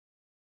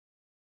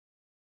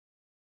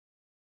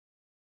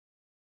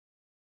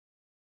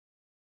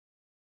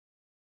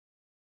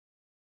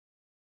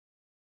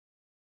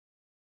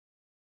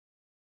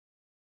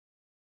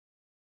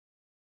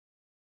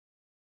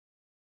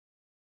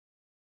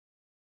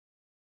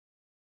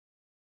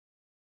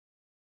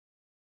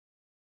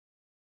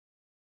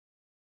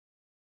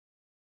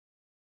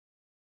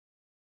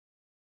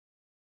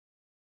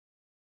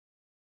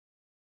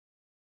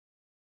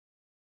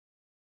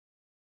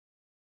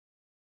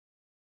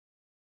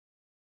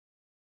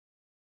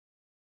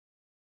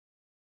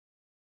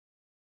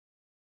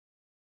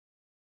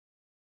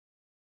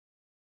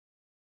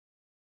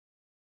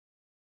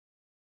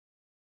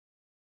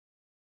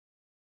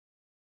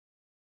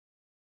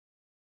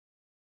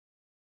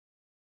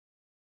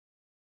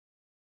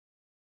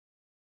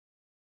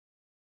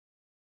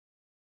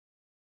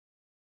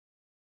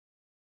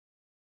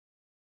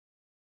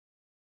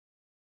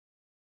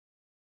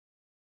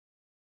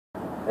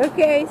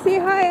Okay, say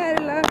hi,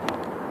 Erla.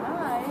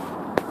 Hi.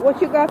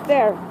 What you got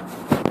there?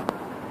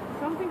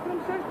 Something from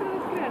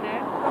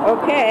Travelogue.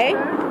 Okay.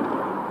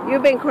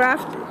 You've been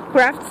craft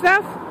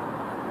stuff?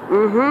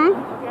 Mm-hmm.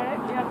 Okay,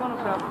 we are gonna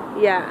shop.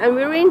 Yeah, and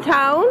we're in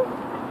town.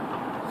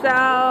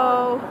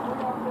 So,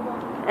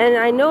 and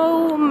I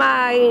know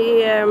my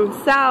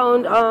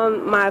sound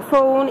on my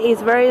phone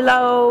is very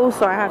low,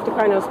 so I have to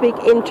kind of speak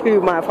into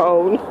my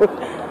phone.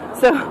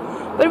 So,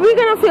 but we're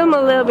gonna film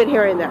a little bit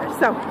here and there.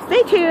 So,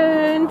 stay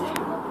tuned.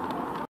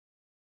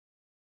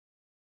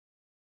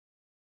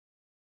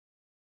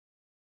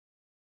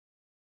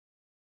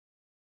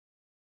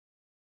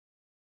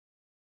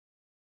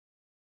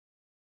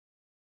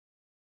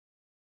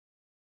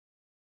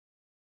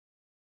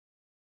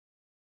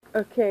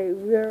 Okay,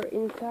 we're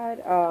inside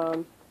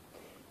a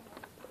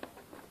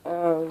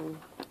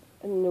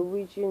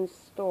Norwegian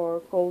store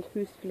called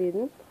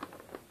Husfliden,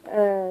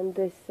 and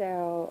they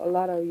sell a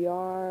lot of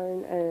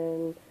yarn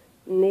and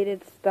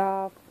knitted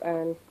stuff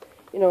and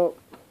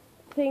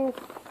things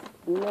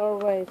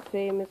Norway is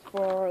famous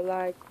for,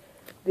 like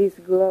these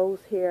glows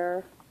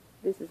here.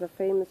 This is a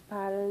famous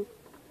pattern.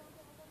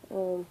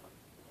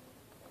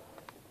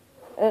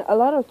 And a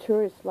lot of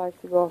tourists like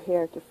to go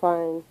here to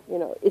find,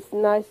 it's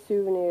nice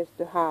souvenirs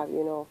to have,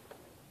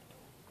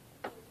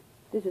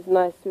 This is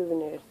nice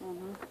souvenirs.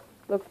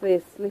 Look at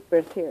these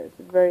slippers here. It's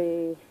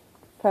very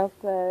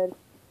felted.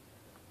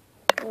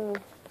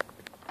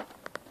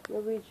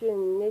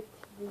 Norwegian knit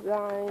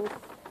designs.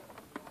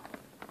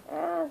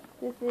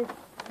 This is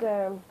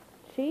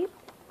sheep.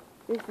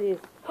 This is,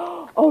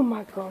 oh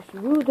my gosh,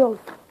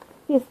 Rudolph.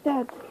 He's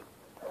dead.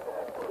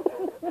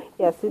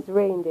 Yes, it's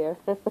reindeer.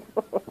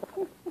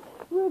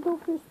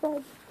 Rudolph is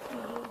dead.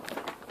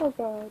 Oh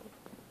God.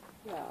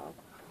 Yeah.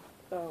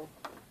 So,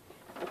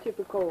 a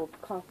typical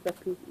cost that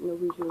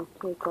Norwegians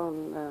take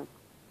on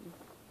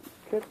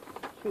trips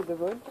to the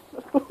woods.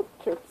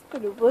 Trips to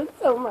the woods.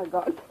 Oh my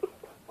God.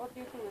 What do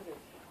you think it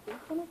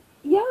is?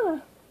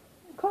 Yeah,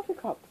 coffee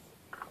cups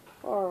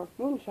or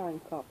moonshine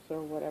cups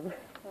or whatever.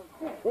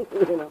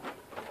 Okay.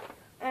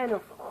 And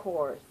of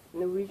course,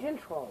 Norwegian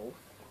trolls.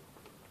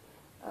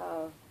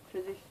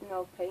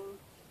 Traditional paint.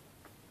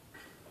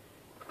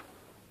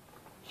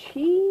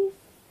 Cheese.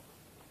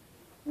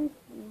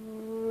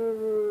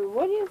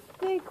 What do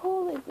they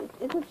call it?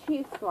 It's a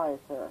cheese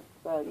slicer.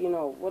 But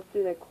what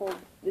do they call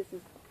this?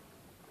 Is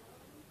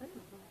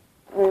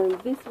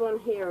this one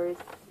here is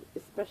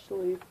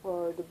especially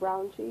for the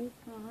brown cheese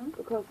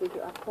because it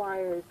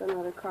acquires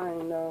another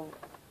kind of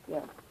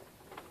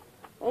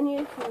And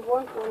if you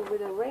want one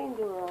with a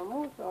reindeer or a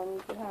moose on,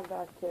 you can have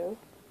that too.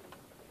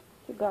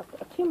 You got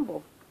a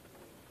Timbo.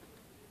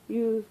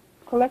 You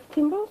collect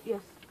Timbos?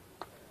 Yes.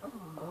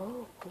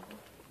 Oh,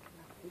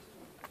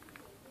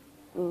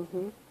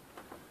 cool.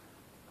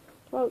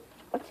 Well,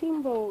 a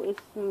Timbo is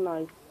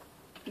nice.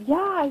 Yeah,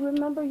 I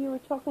remember you were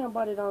talking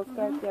about it on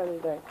Skype the other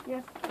day.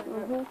 Yes.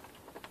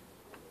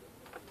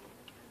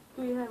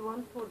 Do you have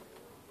one for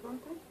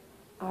Frontex?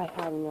 I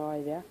have no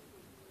idea.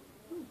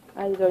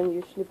 I don't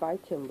usually buy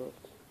Timbos.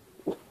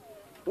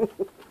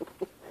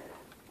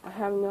 I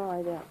have no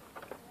idea.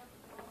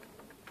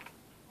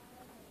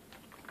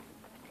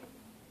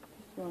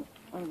 This one,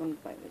 I'm gonna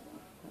buy this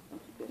one.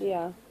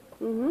 Yeah.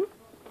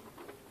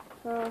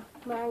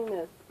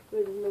 Magnus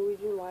with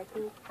Norwegian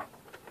Viking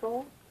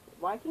troll.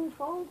 Viking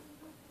trolls?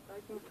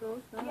 Viking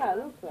trolls? Yeah, it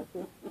looks like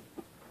it.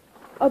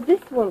 Oh,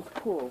 this one's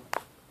cool.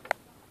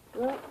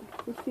 Well,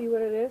 let's see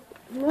what it is.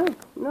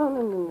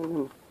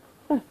 No.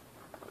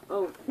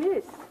 Oh,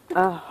 this?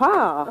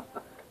 Aha!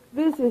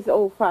 This is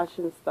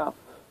old-fashioned stuff.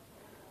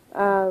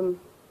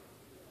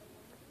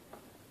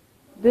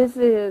 This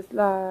is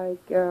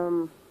like,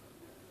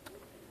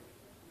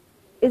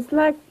 it's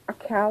like a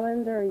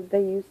calendar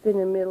they used in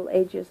the Middle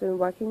Ages and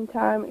Viking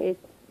time.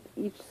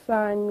 Each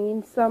sign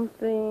means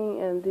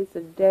something, and these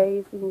are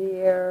days in the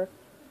year.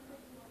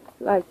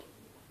 Like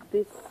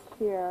this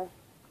here,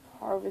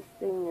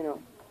 harvesting,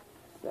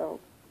 So,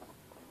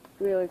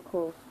 really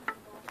cool.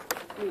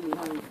 Really,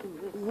 how you do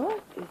this?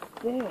 What is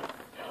this?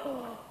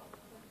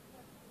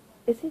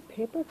 Is it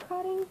paper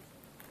cutting?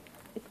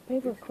 It's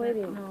paper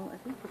clipping. No, I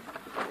think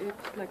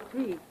it's like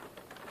 3.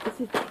 Is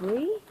it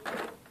 3?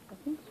 I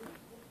think so.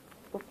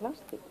 For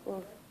plastic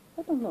or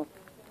I don't know.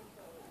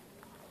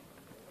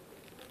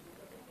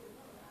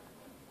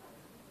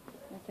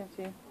 I can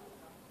see.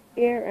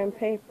 Air and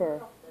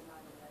paper.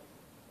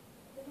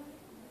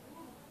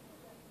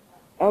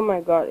 Oh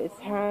my God! It's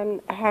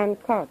hand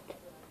cut.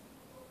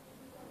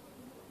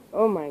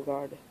 Oh my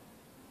God!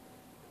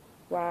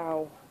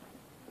 Wow!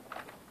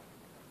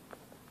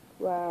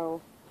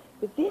 Wow!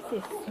 But this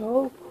is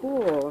so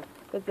cool.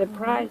 But the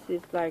price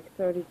is like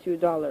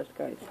 $32,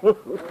 guys.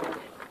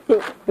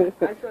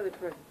 I saw the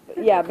first.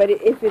 Yeah, but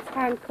if it's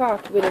hand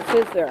cut with a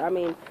scissor, I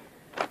mean,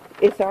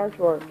 it's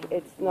artwork.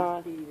 It's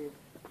not.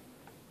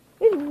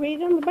 It's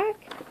read on the back.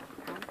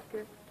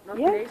 Not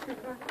Yeah. laser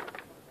cut.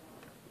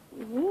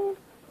 Yeah.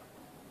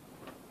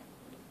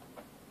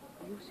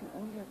 Using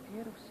only a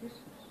pair of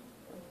scissors.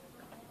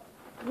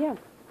 Yeah.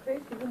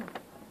 Crazy, woman.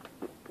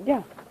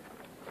 Yeah.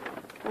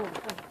 Oh,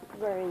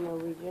 very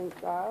Norwegian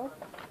style.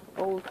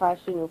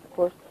 Old-fashioned, of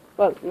course.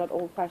 Well, not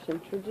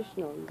old-fashioned,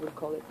 traditional, you would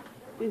call it.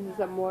 This is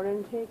a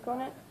modern take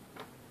on it.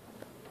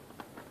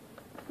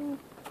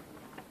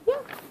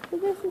 Yeah, so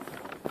this is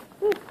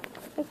good.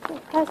 Let's go.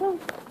 Pass on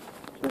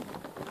to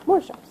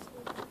more shops.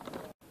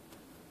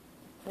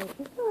 Take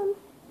your time.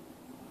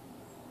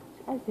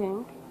 I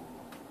think.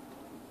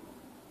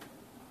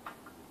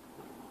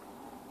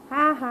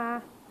 Ha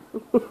ha.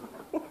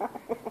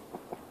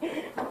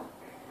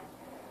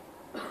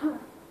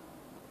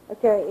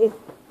 Okay, is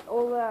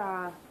all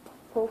the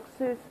folk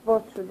suits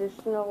both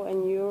traditional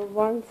and your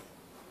ones?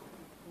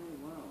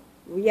 Oh,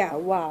 wow. Yeah,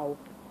 wow.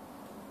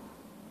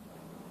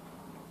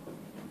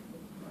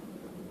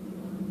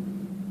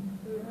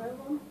 Do you have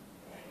one?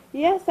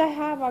 Yes, I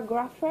have a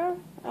grapher.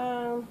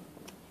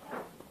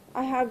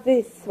 I have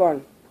this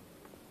one.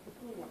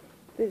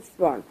 This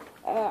one.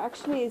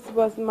 Actually, it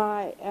was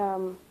my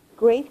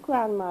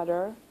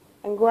great-grandmother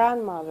and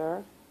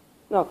grandmother.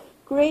 No,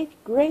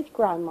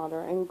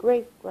 great-great-grandmother and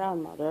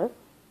great-grandmother.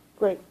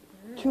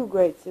 Two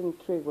greats and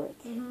three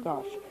greats.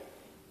 Gosh.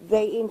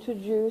 They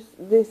introduced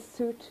this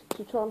suit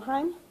to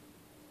Trondheim.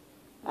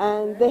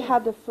 And they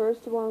had the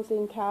first ones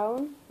in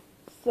town.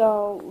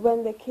 So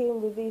when they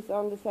came with these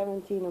on the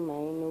 17th of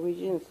May,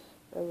 Norwegians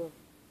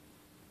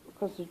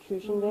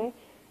Constitution Day,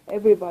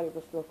 everybody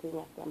was looking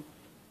at them.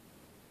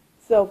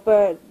 So,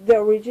 but the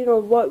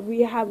original, what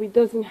we have, it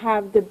doesn't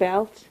have the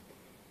belt.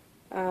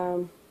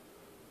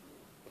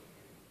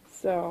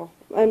 So,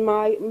 and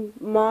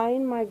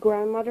my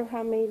grandmother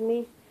had made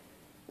me,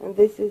 and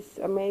this is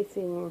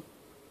amazing.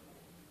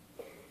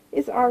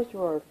 It's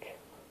artwork.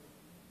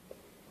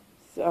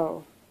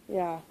 So,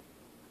 yeah.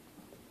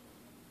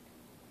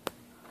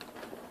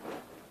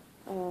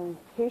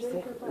 Here's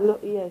it.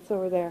 Look, yeah, it's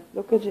over there.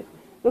 Look at it.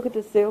 Look at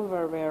the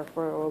silverware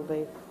for all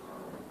this.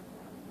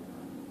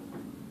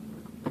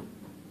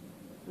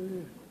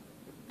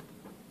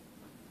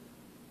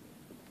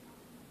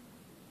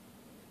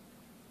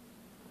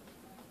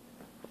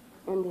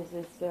 And this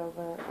is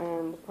silver,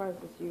 and the price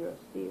is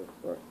USD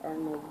for our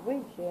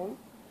Norwegian,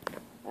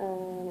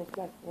 and it's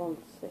like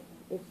 1/6.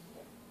 It's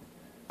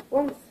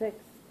 1/6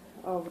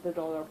 of the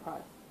dollar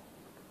price.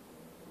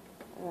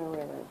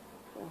 Really.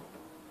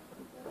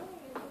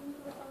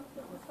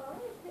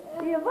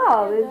 Ja,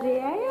 vad är det?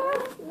 Ja.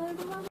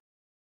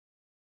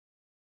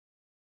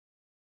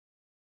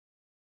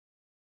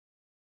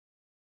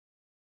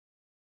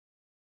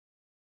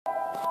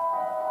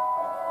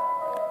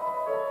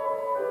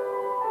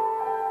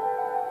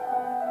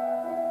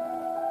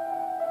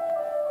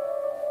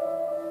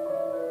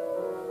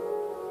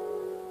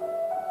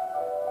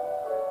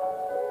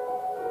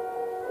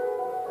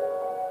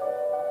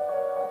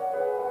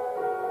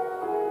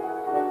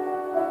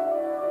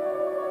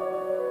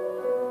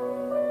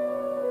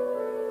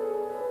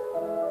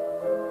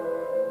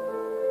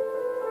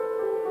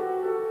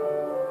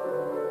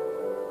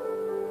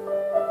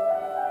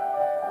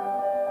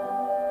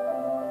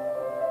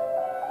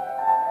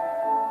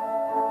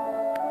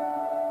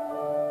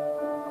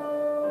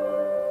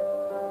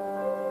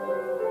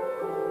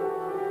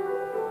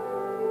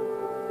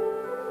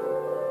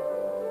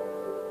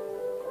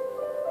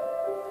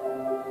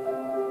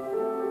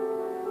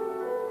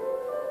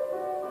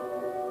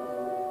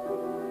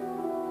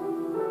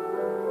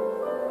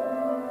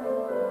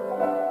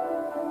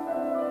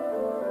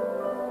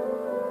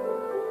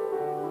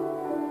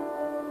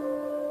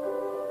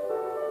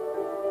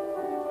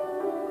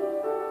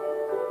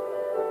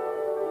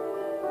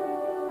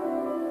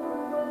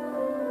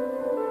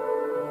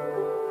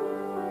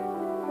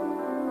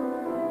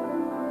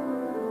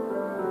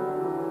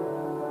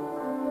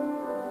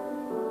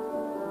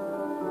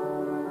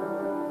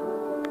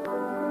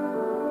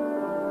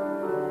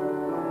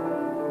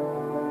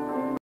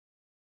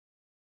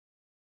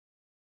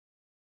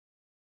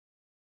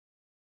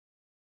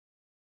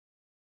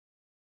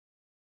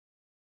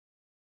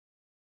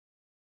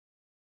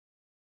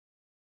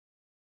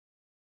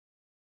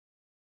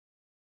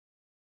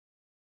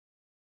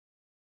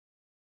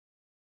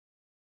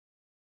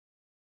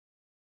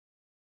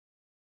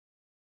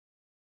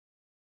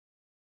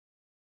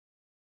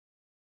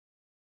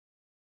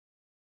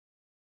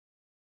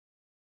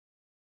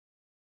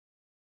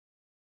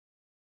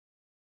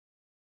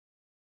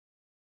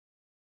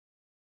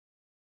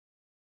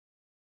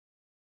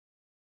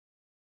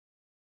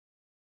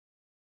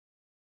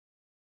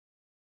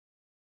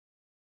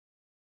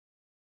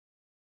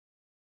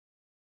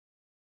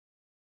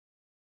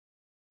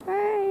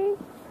 Hi.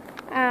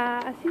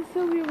 As you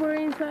saw, we were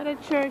inside a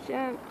church,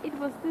 and it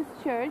was this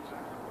church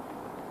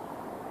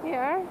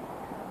here.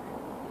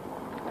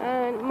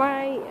 And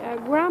my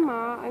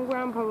grandma and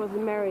grandpa was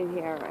married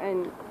here,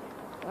 and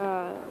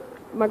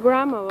my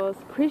grandma was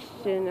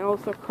Christian and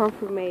also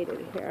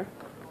confirmed here.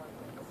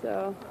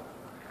 So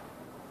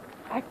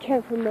I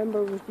can't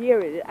remember what year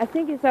it is. I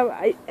think it's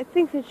I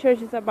think the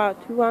church is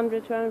about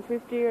 200,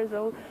 250 years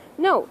old.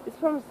 No, it's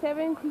from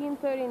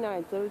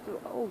 1739, so it's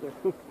older.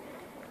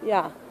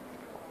 Yeah.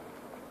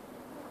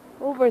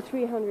 Over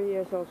 300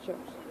 years old church.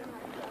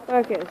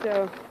 Okay,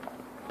 so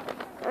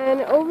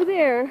And over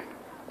there,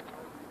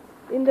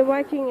 in the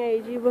Viking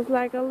Age, it was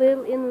like a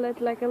little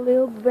inlet, like a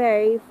little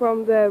bay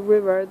from the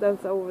river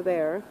that's over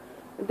there.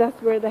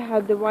 That's where they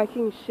had the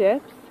Viking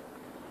ships,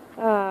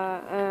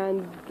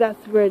 and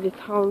that's where the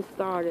town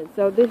started.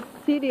 So this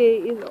city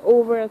is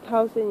over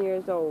 1,000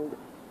 years old,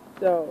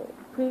 so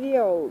pretty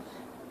old.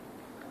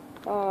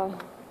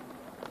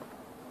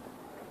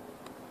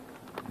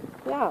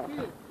 Yeah,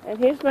 and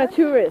here's my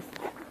tourist.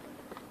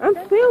 I'm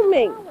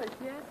filming.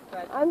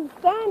 I'm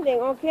standing.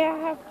 Okay, I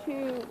have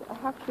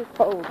to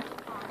pose.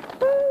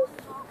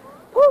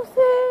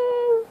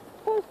 Posing,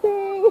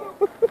 posing.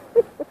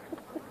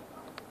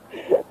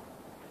 Can't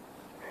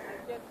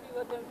see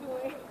what they're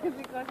doing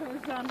because of the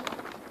sun.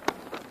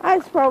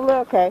 That's probably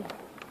okay.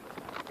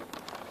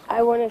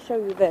 I want to show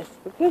you this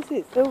because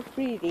it's so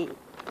pretty.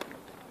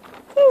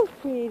 So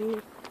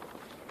pretty.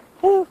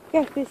 Look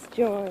at this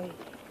joy.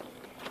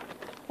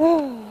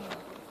 Oh.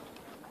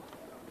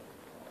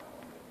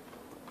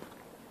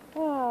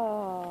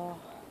 Oh.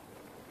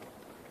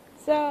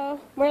 So,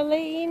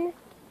 Marlene,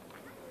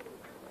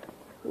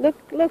 look,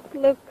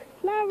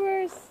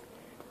 flowers.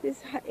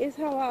 This is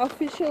how our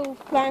official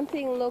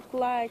planting look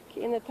like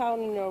in a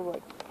town in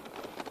Norway.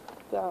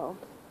 So,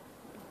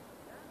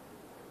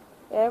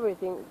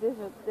 everything. They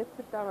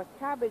put down a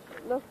cabbage.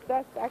 Look,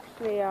 that's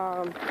actually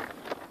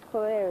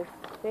colors.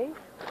 See?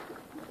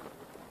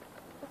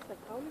 That's a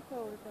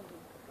cauliflower or something.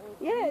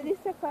 Yeah, this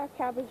is a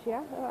cabbage.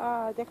 Yeah,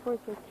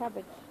 decorative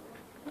cabbage.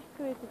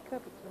 Decorated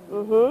cabbage.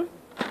 Mhm.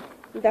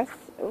 That's.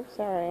 Oh,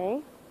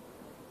 sorry.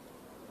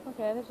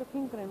 Okay, there's a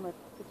finger in my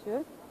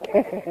picture.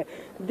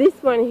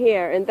 This one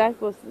here and that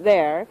was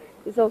there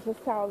is also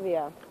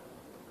salvia.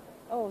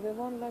 Oh, the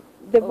one like...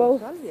 They're oh,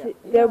 both salvia.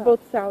 they're Yeah.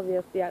 both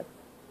salvias. Yes.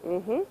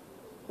 Mhm.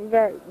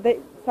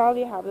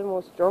 Salvia have the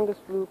most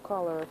strongest blue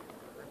color.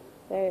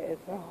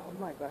 Oh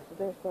my gosh,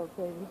 they're so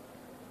pretty.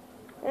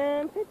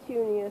 And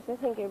petunias. I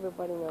think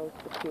everybody knows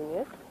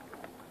petunias.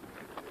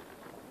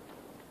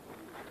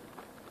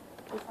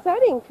 It's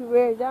starting to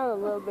wear down a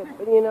little bit,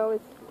 but you know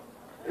it's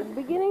the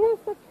beginning of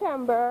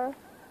September.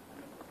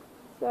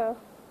 So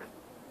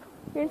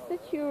here's the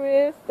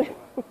tourist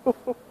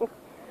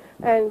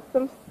and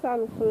some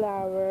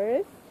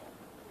sunflowers.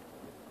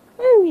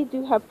 And we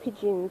do have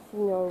pigeons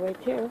in Norway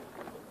too.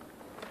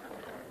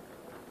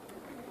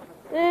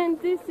 And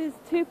this is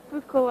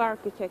typical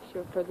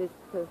architecture for this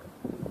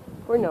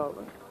for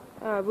Norway.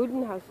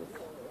 Wooden houses.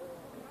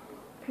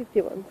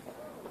 Pretty ones.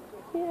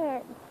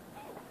 Yeah.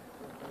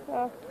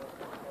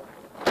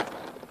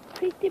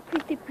 Pretty.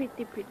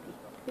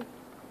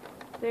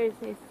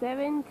 There's a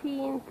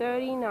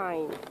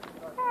 1739.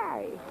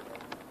 Hi.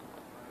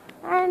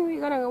 And we're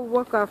gonna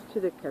walk off to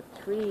the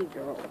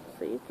cathedral,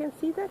 so you can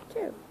see that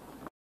too.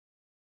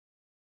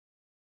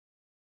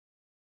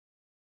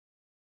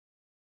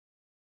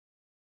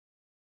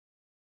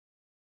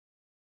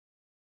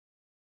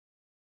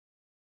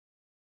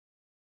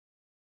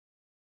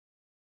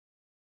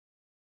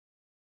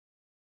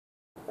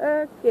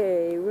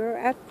 Okay, we're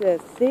at the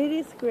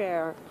city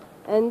square,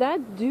 and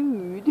that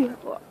dude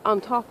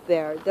on top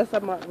there, that's a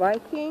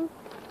Viking,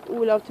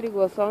 Olav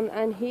Tryggvason,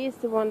 and he's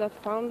the one that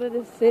founded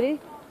the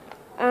city,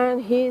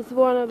 and he's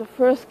one of the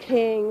first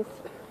kings,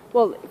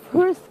 well,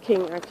 first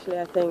king actually,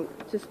 I think,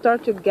 to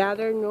start to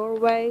gather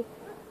Norway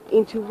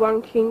into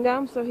one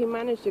kingdom. So he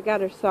managed to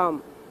gather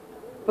some,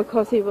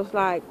 because he was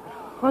like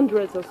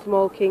hundreds of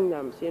small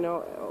kingdoms, you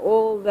know,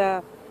 all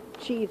the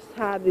chiefs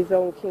had his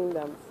own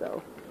kingdoms.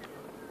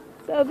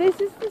 So this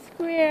is the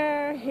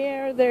square.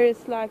 Here there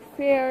is like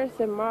fairs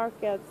and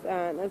markets,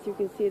 and as you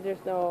can see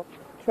there's no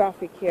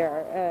traffic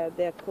here.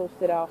 They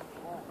closed it off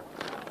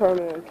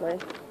permanently.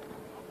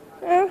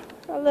 A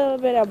little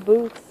bit of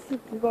booths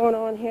going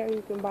on here.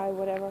 You can buy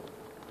whatever.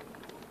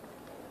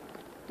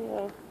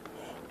 Yeah.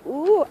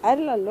 Ooh,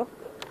 Erla, look.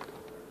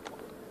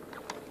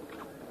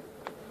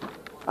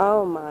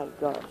 Oh my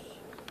gosh.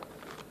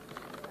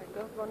 I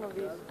got one of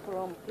these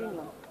from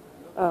Finland.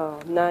 Oh,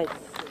 nice.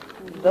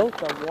 Those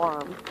are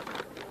warm.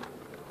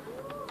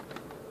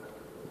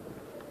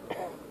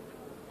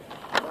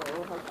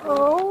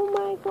 Oh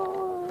my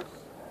gosh.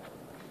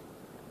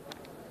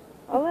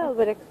 A little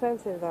bit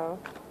expensive though.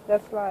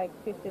 That's like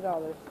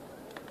 $50.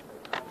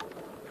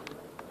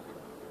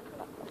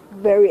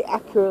 Very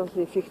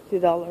accurately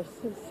 $50.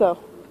 So,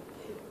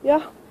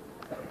 yeah.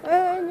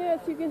 And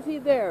yes, you can see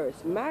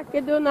there's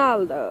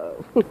McDonald's.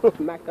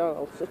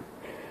 McDonald's.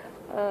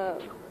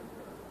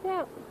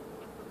 Yeah.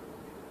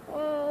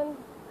 And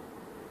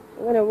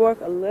I'm gonna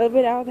walk a little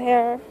bit out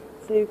here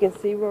so you can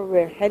see where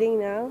we're heading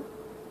now.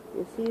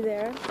 You see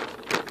there?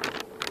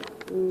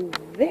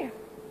 There.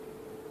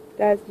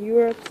 That's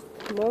Europe's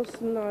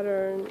most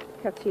modern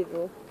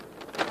cathedral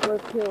where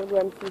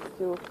pilgrims used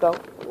to go.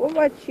 What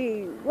about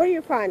you? What are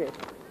you finding?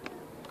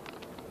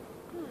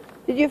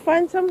 Did you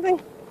find something?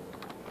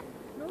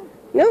 No.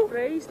 No?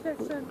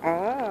 Bracelets and...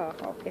 Ah,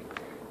 okay.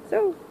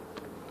 So,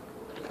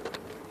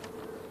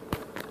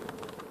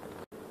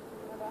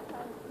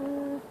 a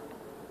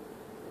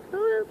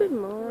little bit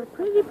more.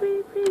 Pretty.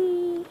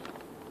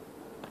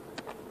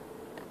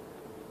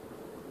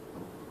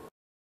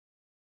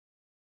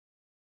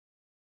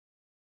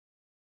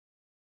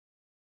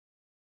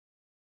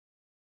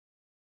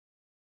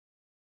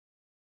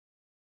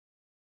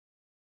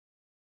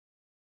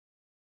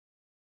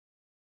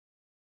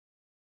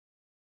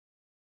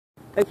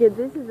 Okay,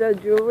 this is a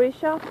jewelry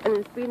shop, and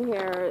it's been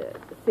here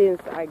since,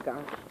 I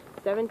got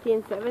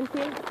 1770,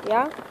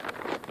 yeah?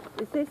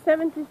 It says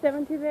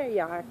 1770 there?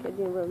 Yeah, I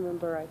didn't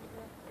remember right.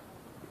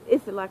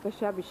 It's like a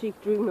shabby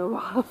chic dream of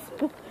ours.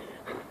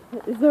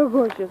 It's so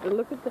gorgeous, and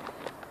look at the,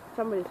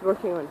 somebody's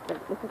working on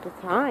it. Look at the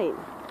time.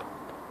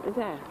 Look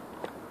at that.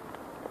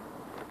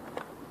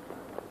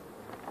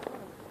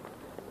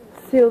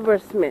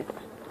 Silversmith,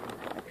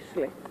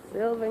 actually.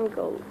 Silver and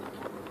gold.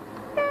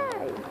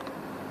 Yay!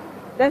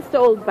 That's the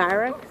old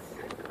barracks,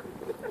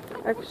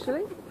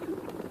 actually.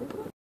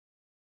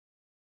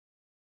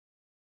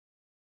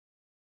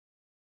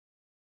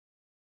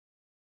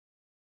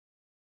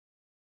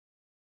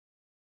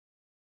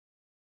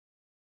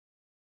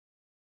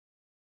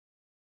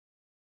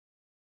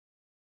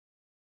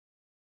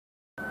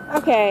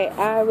 Okay,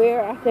 we're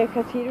at the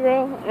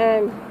cathedral,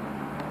 and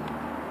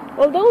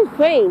well, don't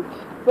faint,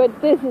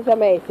 but this is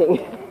amazing.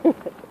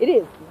 It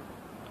is.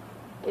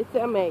 It's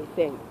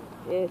amazing.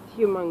 It's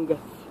humongous.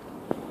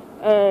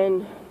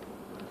 And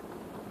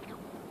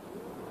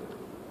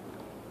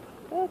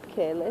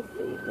okay, let's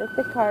see. Let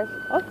the cars.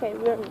 Okay,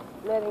 we're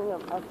letting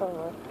them up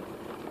over.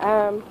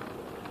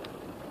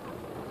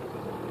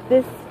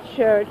 This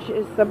church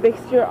is a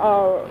mixture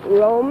of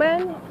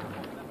Roman.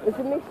 It's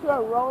a mixture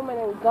of Roman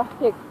and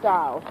Gothic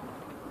style.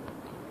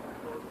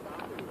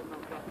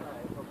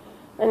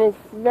 And it's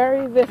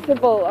very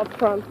visible up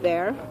front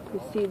there.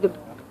 You see the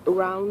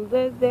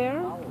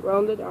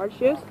rounded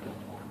arches.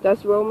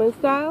 That's Roman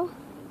style.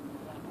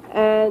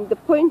 And the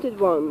pointed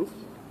ones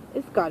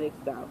is Gothic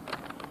style.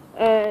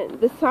 And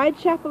the side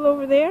chapel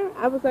over there,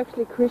 I was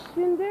actually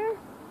Christian there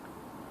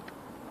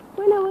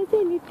when I was a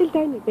little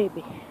tiny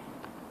baby.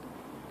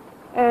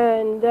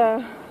 And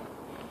the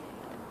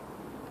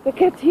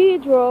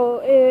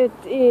cathedral,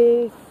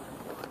 they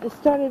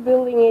started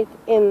building it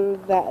in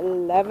the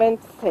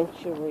 11th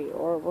century,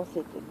 or was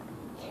it,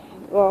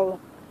 well,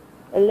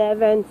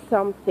 11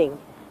 something,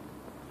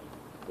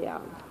 yeah.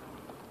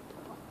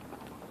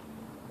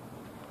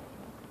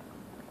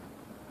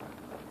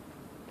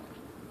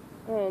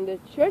 And the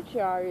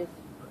churchyard is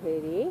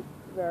pretty,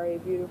 very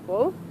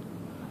beautiful.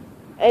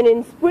 And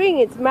in spring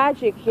it's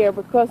magic here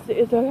because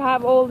you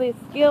have all these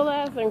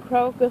scillas and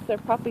crocus are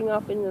popping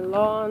up in the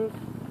lawns.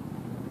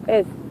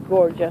 It's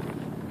gorgeous.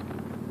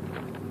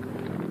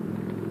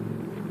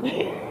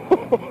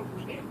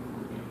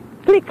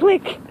 Click,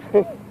 click.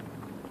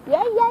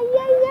 Yeah.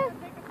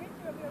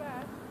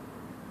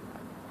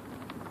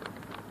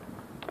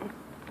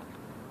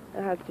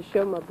 I have to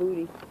show my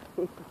booty.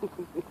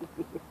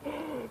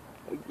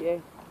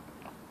 Okay.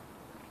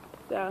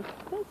 So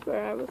that's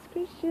where I was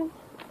Christian.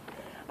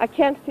 I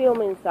can't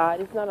film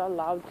inside. It's not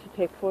allowed to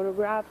take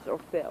photographs or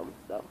film.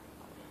 So,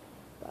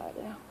 but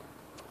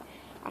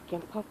I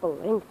can pop a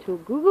link to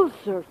Google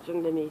search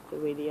underneath the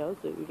video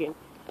so you can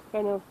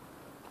kind of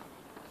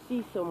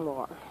see some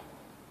more.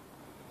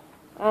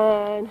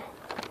 And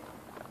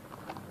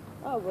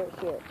oh, where's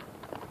here?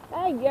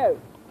 Hey, go.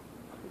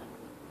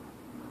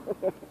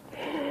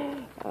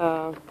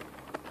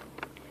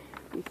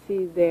 You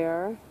see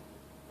there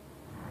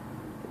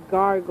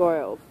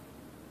gargoyles,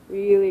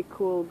 really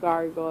cool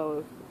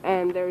gargoyles,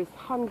 and there's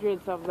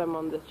hundreds of them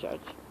on this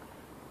church.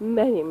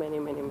 Many.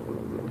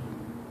 You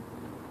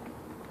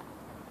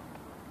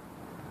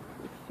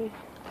see?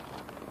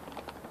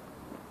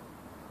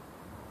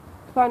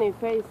 Funny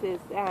faces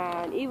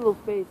and evil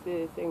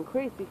faces and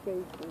crazy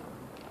faces.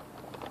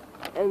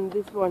 And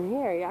this one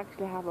here, you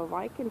actually have a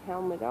Viking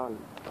helmet on.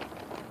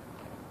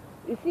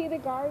 You see the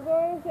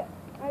gargoyles,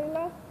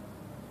 Erla?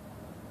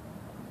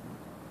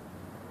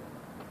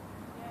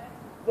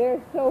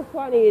 They're so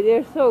funny,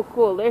 they're so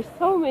cool. There's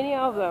so many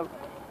of them.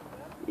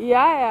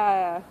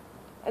 Yeah.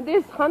 And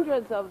there's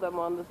hundreds of them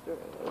on the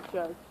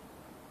church.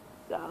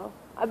 So,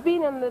 I've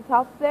been on the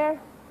top there.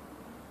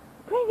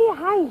 Pretty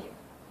high.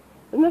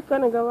 I'm not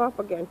gonna go up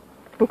again.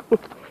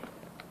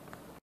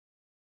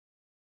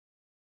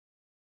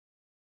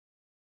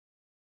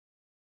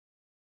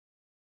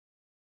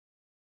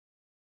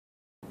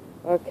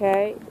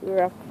 Okay,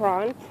 we're up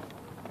front.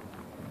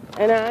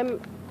 And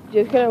I'm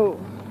just gonna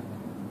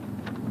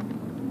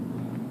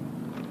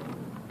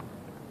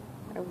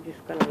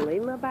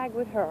leave my bag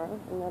with her,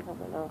 and I'm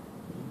gonna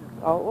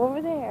go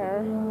over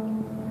there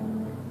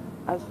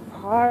as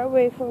far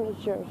away from the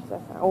church as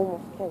I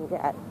almost can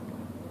get.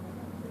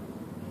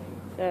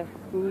 The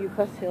new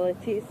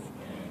facilities.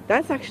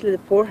 That's actually the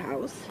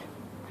poorhouse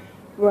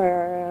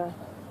where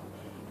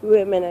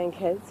women and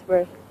kids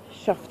were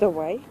shoved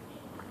away,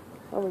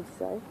 I would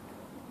say.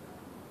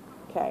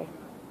 Okay,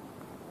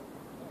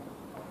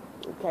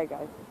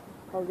 guys,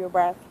 hold your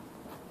breath.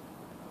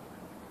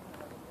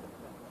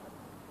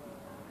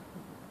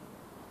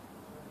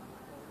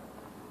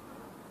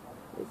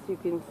 As you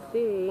can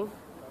see,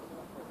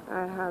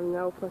 I have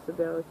no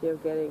possibility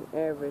of getting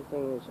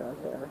everything in shot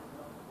here.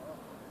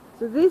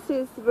 So this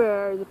is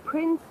where the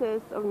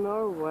Princess of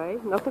Norway,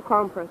 not the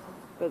Crown Princess,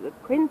 but the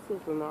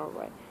Princess of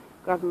Norway,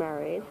 got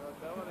married.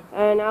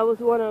 And I was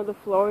one of the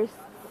florists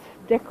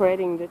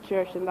decorating the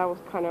church, and that was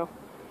kind of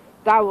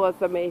that was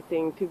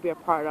amazing to be a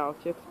part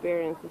of, to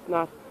experience.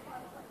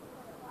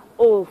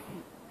 Oh,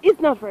 it's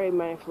not very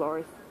many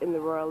florists in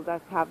the world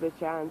that have the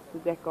chance to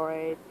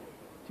decorate,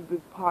 to be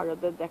part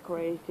of the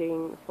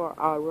decorating for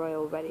our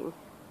royal wedding.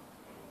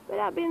 But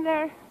I've been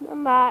there,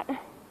 done that.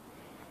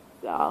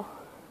 So,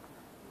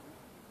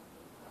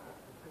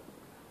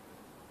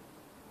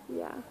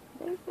 yeah,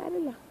 there's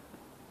Erla.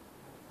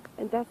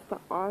 And that's the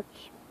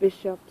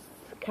Archbishop's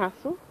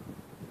castle.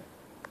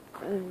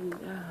 And,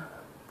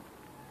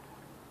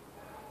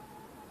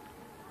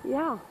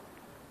 yeah.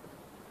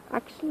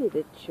 Actually,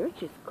 the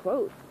church is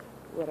closed.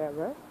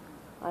 Whatever.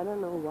 I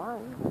don't know why.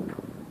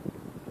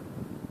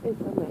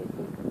 It's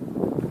amazing.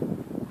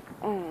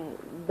 And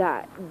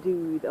that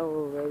dude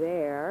over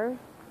there,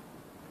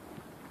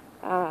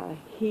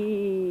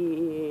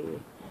 he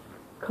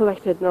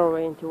collected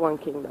Norway into one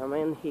kingdom,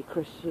 and he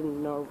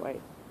christened Norway.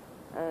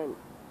 And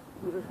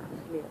he was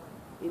actually,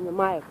 in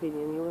my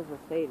opinion, he was a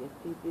sadist.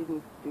 He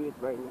didn't do it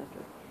very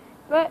nicely.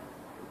 But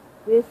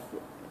this,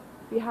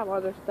 we have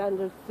other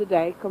standards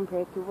today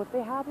compared to what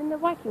they had in the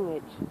Viking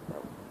Age.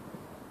 So,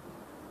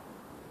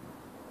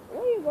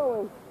 where are you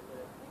going?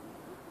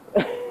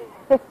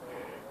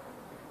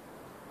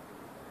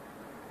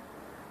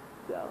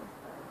 So,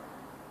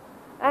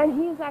 and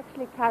he's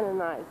actually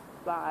canonized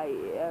by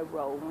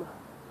Rome,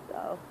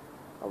 so,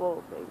 of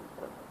all things.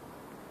 So,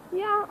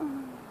 yeah,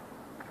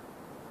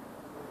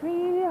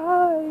 pretty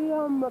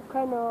high. I'm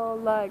kind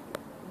of like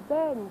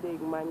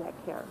bending my neck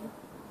here.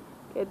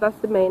 Okay, that's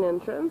the main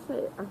entrance.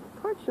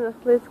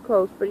 Unfortunately, it's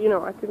closed, but you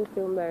know, I couldn't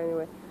film there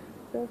anyway.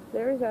 So,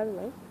 there is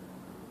Erla.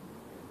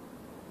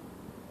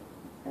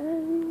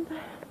 And